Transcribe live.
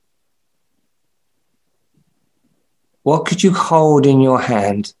What could you hold in your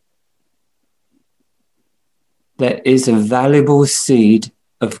hand that is a valuable seed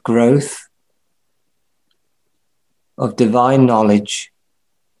of growth, of divine knowledge,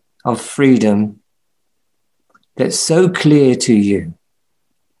 of freedom, that's so clear to you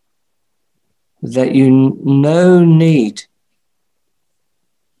that you no need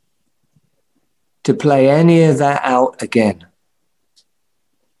to play any of that out again?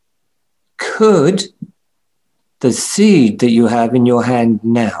 Could the seed that you have in your hand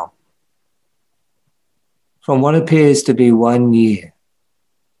now, from what appears to be 1 year,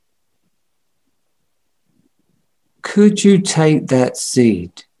 could you take that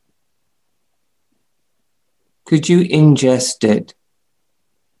seed? Could you ingest it?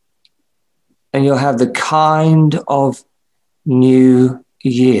 And you'll have the kind of new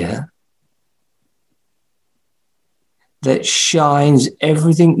year that shines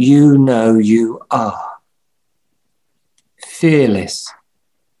everything you know you are. Fearless,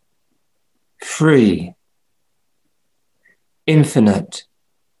 free, infinite,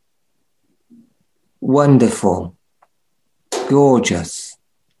 wonderful, gorgeous,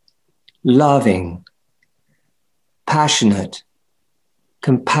 loving, passionate,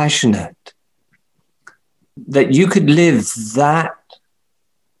 compassionate, that you could live that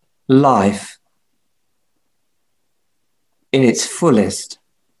life in its fullest.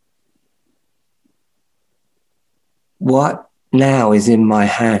 What now is in my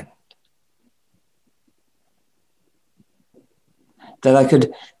hand? That I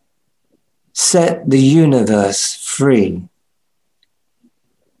could set the universe free.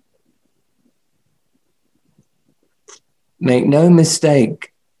 Make no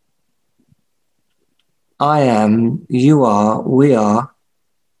mistake. I am, you are, we are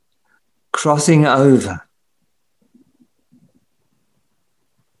crossing over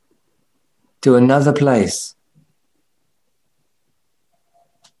to another place.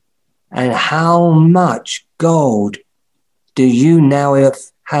 And how much gold do you now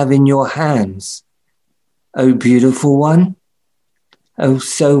have in your hands? Oh, beautiful one. Oh,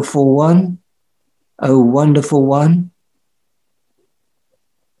 soulful one. Oh, wonderful one.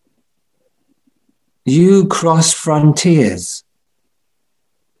 You cross frontiers.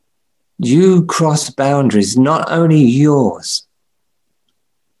 You cross boundaries, not only yours,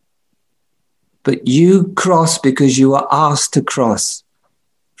 but you cross because you are asked to cross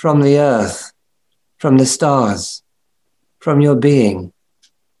from the earth, from the stars, from your being.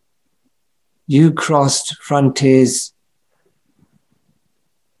 You crossed frontiers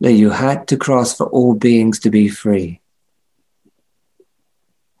that you had to cross for all beings to be free.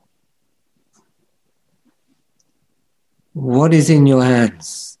 What is in your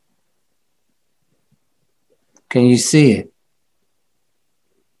hands? Can you see it?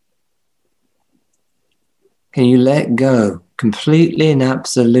 Can you let go completely and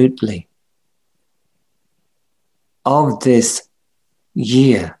absolutely of this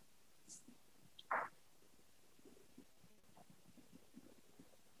year?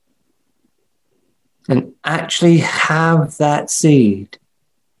 And actually have that seed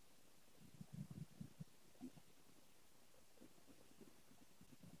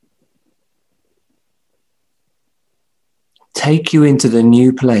take you into the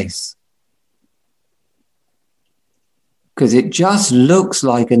new place. Because it just looks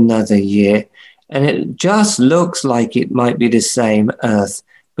like another year, and it just looks like it might be the same earth,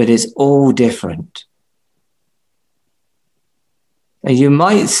 but it's all different. And you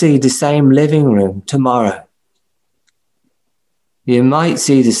might see the same living room tomorrow. You might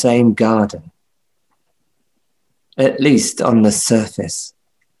see the same garden, at least on the surface.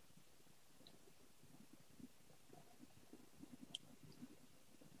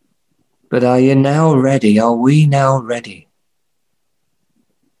 But are you now ready? Are we now ready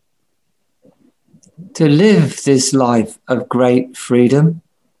to live this life of great freedom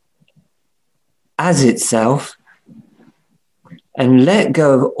as itself and let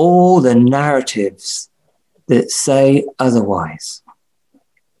go of all the narratives that say otherwise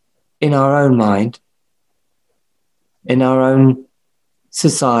in our own mind, in our own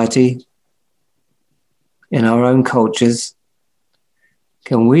society, in our own cultures?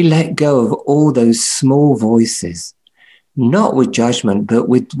 Can we let go of all those small voices, not with judgment, but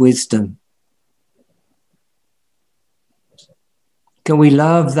with wisdom? Can we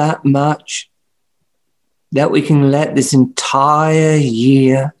love that much that we can let this entire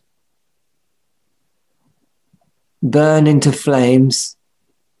year burn into flames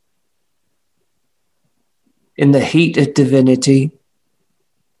in the heat of divinity,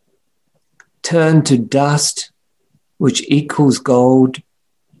 turn to dust, which equals gold,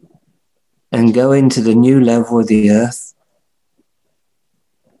 and go into the new level of the earth.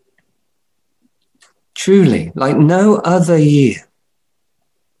 Truly, like no other year,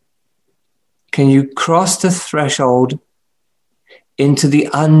 can you cross the threshold into the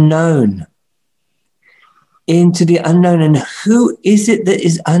unknown? Into the unknown. And who is it that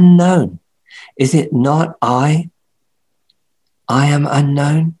is unknown? Is it not I? I am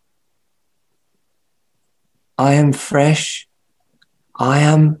unknown. I am fresh. I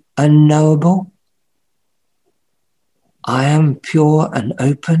am unknowable. I am pure and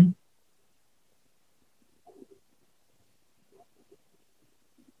open.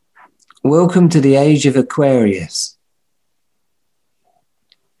 Welcome to the age of Aquarius.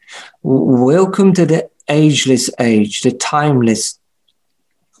 Welcome to the ageless age, the timeless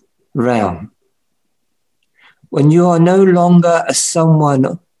realm. When you are no longer a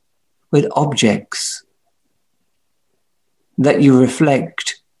someone with objects that you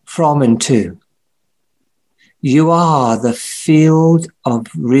reflect from and to. You are the field of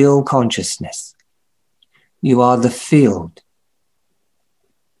real consciousness. You are the field.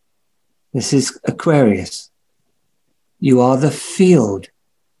 This is Aquarius. You are the field.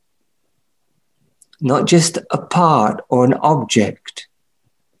 Not just a part or an object.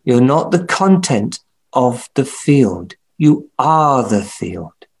 You're not the content of the field. You are the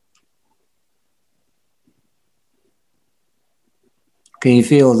field. Can you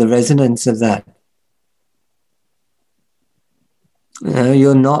feel the resonance of that? No,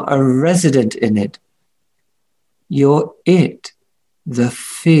 you're not a resident in it. You're it, the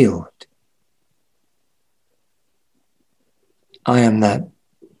field. I am that.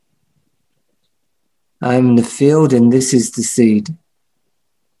 I am the field and this is the seed.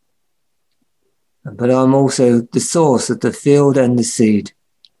 But I'm also the source of the field and the seed.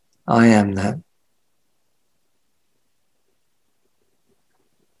 I am that.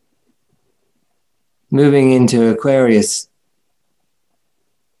 Moving into Aquarius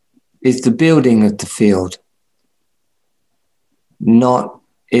is the building of the field, not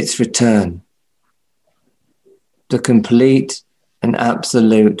its return. The complete and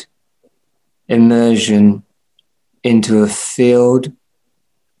absolute immersion into a field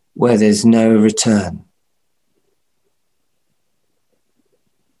where there's no return.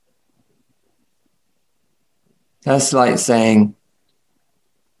 That's like saying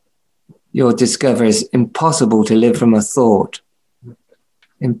you'll discover it's impossible to live from a thought,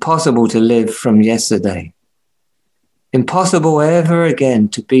 impossible to live from yesterday, impossible ever again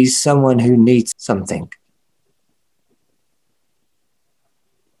to be someone who needs something.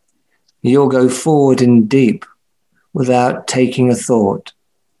 You'll go forward and deep without taking a thought.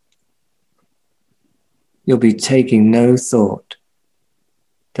 You'll be taking no thought.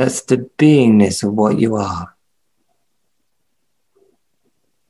 That's the beingness of what you are.